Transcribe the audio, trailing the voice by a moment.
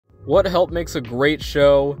What help makes a great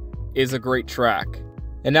show is a great track.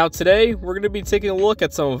 And now today, we're going to be taking a look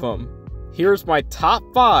at some of them. Here's my top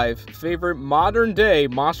 5 favorite modern day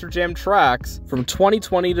Monster Jam tracks from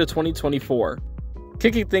 2020 to 2024.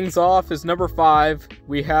 Kicking things off is number 5,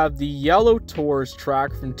 we have the Yellow Tours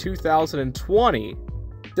track from 2020.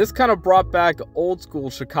 This kind of brought back old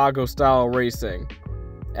school Chicago style racing,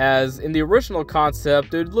 as in the original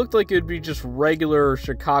concept it looked like it would be just regular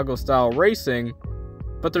Chicago style racing,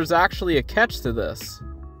 but there's actually a catch to this.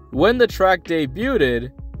 When the track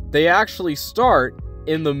debuted, they actually start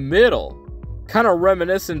in the middle. Kind of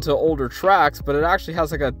reminiscent to older tracks, but it actually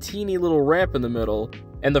has like a teeny little ramp in the middle.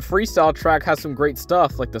 And the freestyle track has some great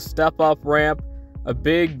stuff, like the step-up ramp, a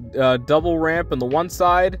big double ramp on the one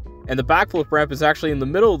side, and the backflip ramp is actually in the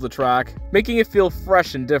middle of the track, making it feel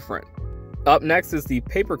fresh and different. Up next is the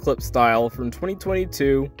paperclip style from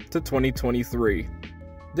 2022 to 2023.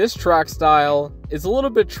 This track style is a little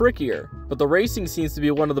bit trickier, but the racing seems to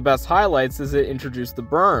be one of the best highlights as it introduced the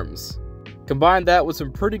berms. Combine that with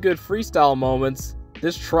some pretty good freestyle moments,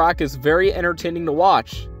 this track is very entertaining to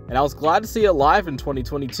watch, and I was glad to see it live in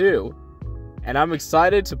 2022. And I'm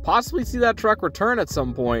excited to possibly see that track return at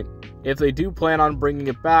some point, if they do plan on bringing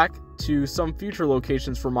it back to some future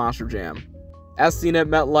locations for Monster Jam. As seen at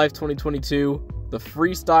MetLife 2022, the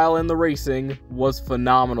freestyle and the racing was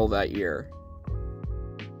phenomenal that year.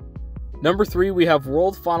 Number 3, we have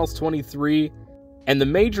World Finals 23. And the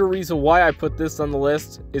major reason why I put this on the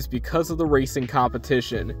list is because of the racing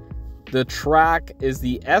competition. The track is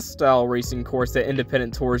the S-style racing course that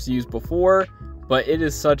independent tours used before, but it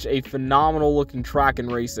is such a phenomenal looking track in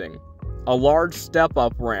racing. A large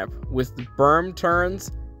step-up ramp with berm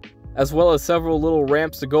turns, as well as several little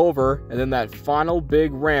ramps to go over, and then that final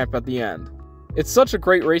big ramp at the end. It's such a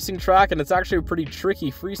great racing track, and it's actually a pretty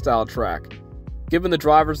tricky freestyle track, giving the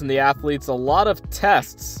drivers and the athletes a lot of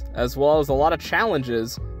tests, as well as a lot of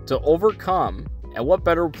challenges to overcome, and what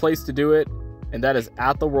better place to do it, and that is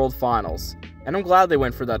at the World Finals. And I'm glad they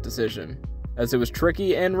went for that decision, as it was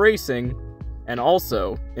tricky in racing, and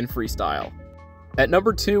also in freestyle. At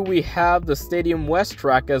number 2, we have the Stadium West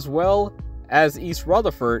track as well as East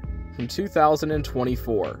Rutherford from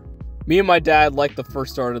 2024. Me and my dad liked the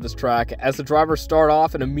first start of this track, as the drivers start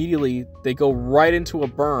off and immediately they go right into a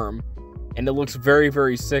berm, and it looks very,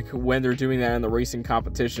 very sick when they're doing that in the racing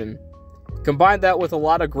competition. Combine that with a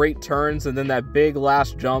lot of great turns and then that big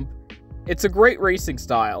last jump. It's a great racing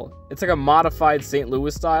style. It's like a modified St.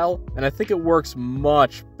 Louis style, and I think it works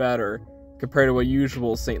much better compared to a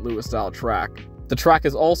usual St. Louis style track. The track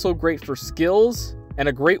is also great for skills and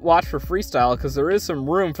a great watch for freestyle because there is some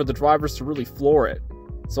room for the drivers to really floor it.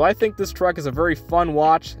 So I think this track is a very fun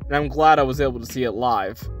watch, and I'm glad I was able to see it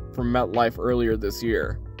live from MetLife earlier this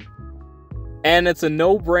year. And it's a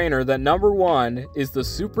no-brainer that number 1 is the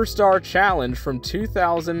Superstar Challenge from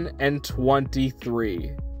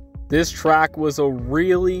 2023. This track was a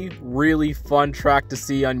really, really fun track to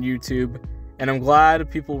see on YouTube, and I'm glad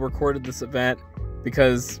people recorded this event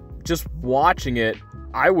because just watching it,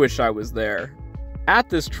 I wish I was there.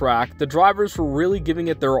 At this track, the drivers were really giving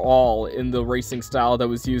it their all in the racing style that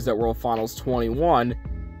was used at World Finals 21,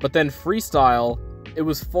 but then freestyle, it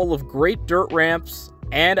was full of great dirt ramps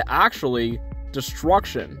and actually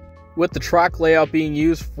destruction. With the track layout being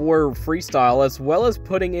used for freestyle as well as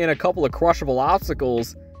putting in a couple of crushable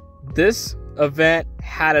obstacles, this event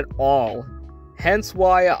had it all. Hence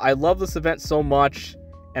why I love this event so much,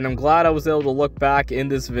 and I'm glad I was able to look back in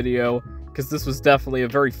this video because this was definitely a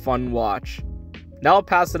very fun watch. Now I'll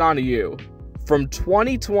pass it on to you. From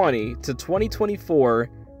 2020 to 2024,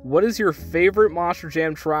 what is your favorite Monster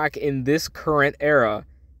Jam track in this current era?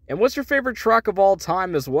 And what's your favorite track of all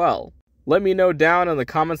time as well? Let me know down in the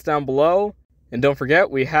comments down below. And don't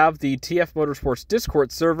forget, we have the TF Motorsports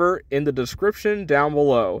Discord server in the description down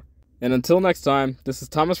below. And until next time, this is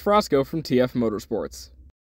Thomas Frasco from TF Motorsports.